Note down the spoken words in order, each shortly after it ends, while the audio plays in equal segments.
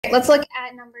right, let's look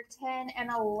at number 10 and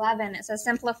 11. It says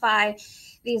simplify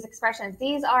these expressions.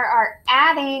 These are our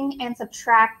adding and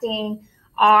subtracting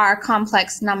our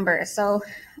complex numbers. So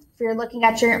if you're looking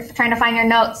at trying to find your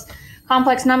notes,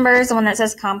 complex numbers, the one that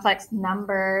says complex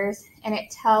numbers, and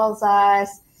it tells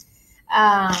us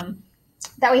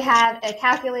that we have a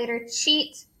calculator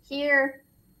cheat here.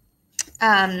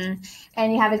 And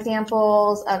you have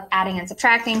examples of adding and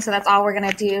subtracting. So that's all we're going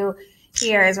to do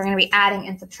here is we're going to be adding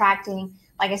and subtracting.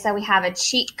 Like I said, we have a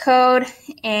cheat code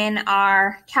in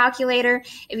our calculator.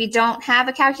 If you don't have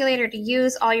a calculator to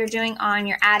use, all you're doing on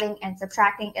your adding and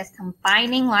subtracting is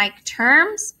combining like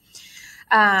terms.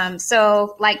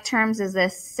 So like terms is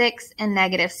this 6 and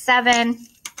 -7,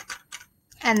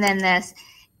 and then this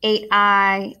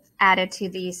 8i added to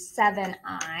the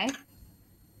 7i.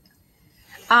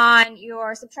 On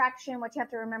your subtraction, what you have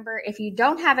to remember if you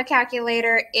don't have a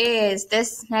calculator is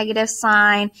this negative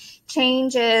sign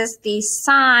changes the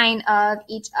sign of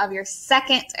each of your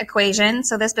second equation.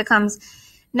 So this becomes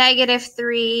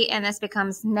 -3 and this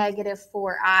becomes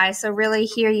 -4i. So really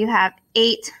here you have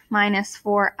 8 minus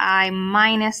 4i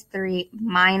minus 3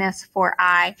 minus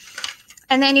 4i.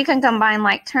 And then you can combine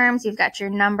like terms. You've got your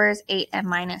numbers 8 and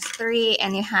 -3,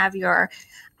 and you have your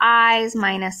i's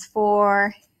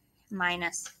 -4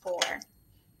 -4.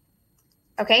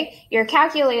 Okay, your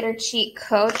calculator cheat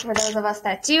code for those of us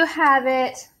that do have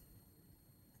it.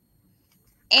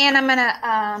 And I'm going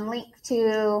to link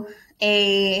to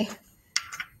a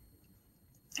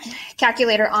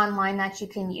calculator online that you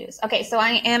can use. Okay, so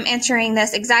I am entering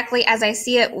this exactly as I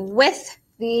see it with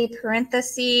the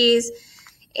parentheses.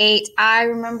 8i,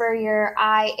 remember your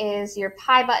I is your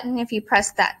pi button. If you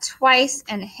press that twice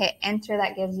and hit enter,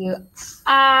 that gives you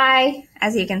I,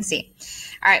 as you can see.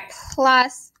 All right,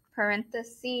 plus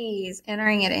parentheses,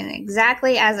 entering it in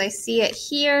exactly as I see it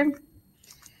here.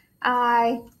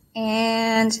 I,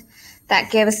 and that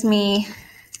gives me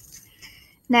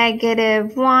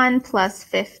 -1 plus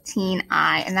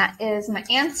 15i, and that is my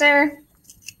answer.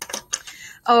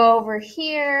 Over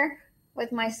here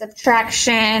with my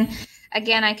subtraction,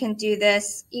 again, I can do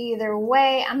this either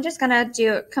way. I'm just going to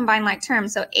do combine like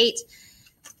terms. So 8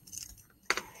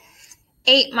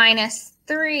 minus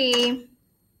 3,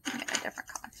 I'll get a different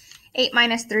color. 8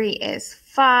 minus 3 is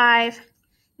 5.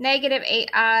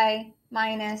 -8i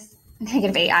minus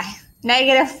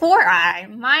 -4i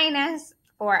minus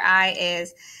 4i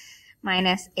is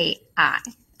 -8i.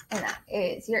 And that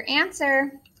is your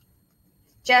answer.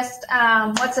 Just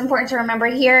what's important to remember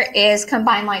here is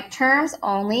combine like terms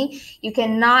only. You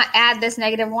cannot add this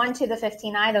 -1 to the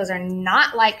 15i. Those are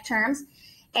not like terms.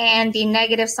 And the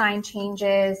negative sign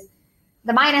changes,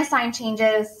 the minus sign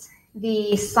changes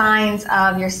the signs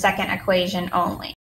of your second equation only.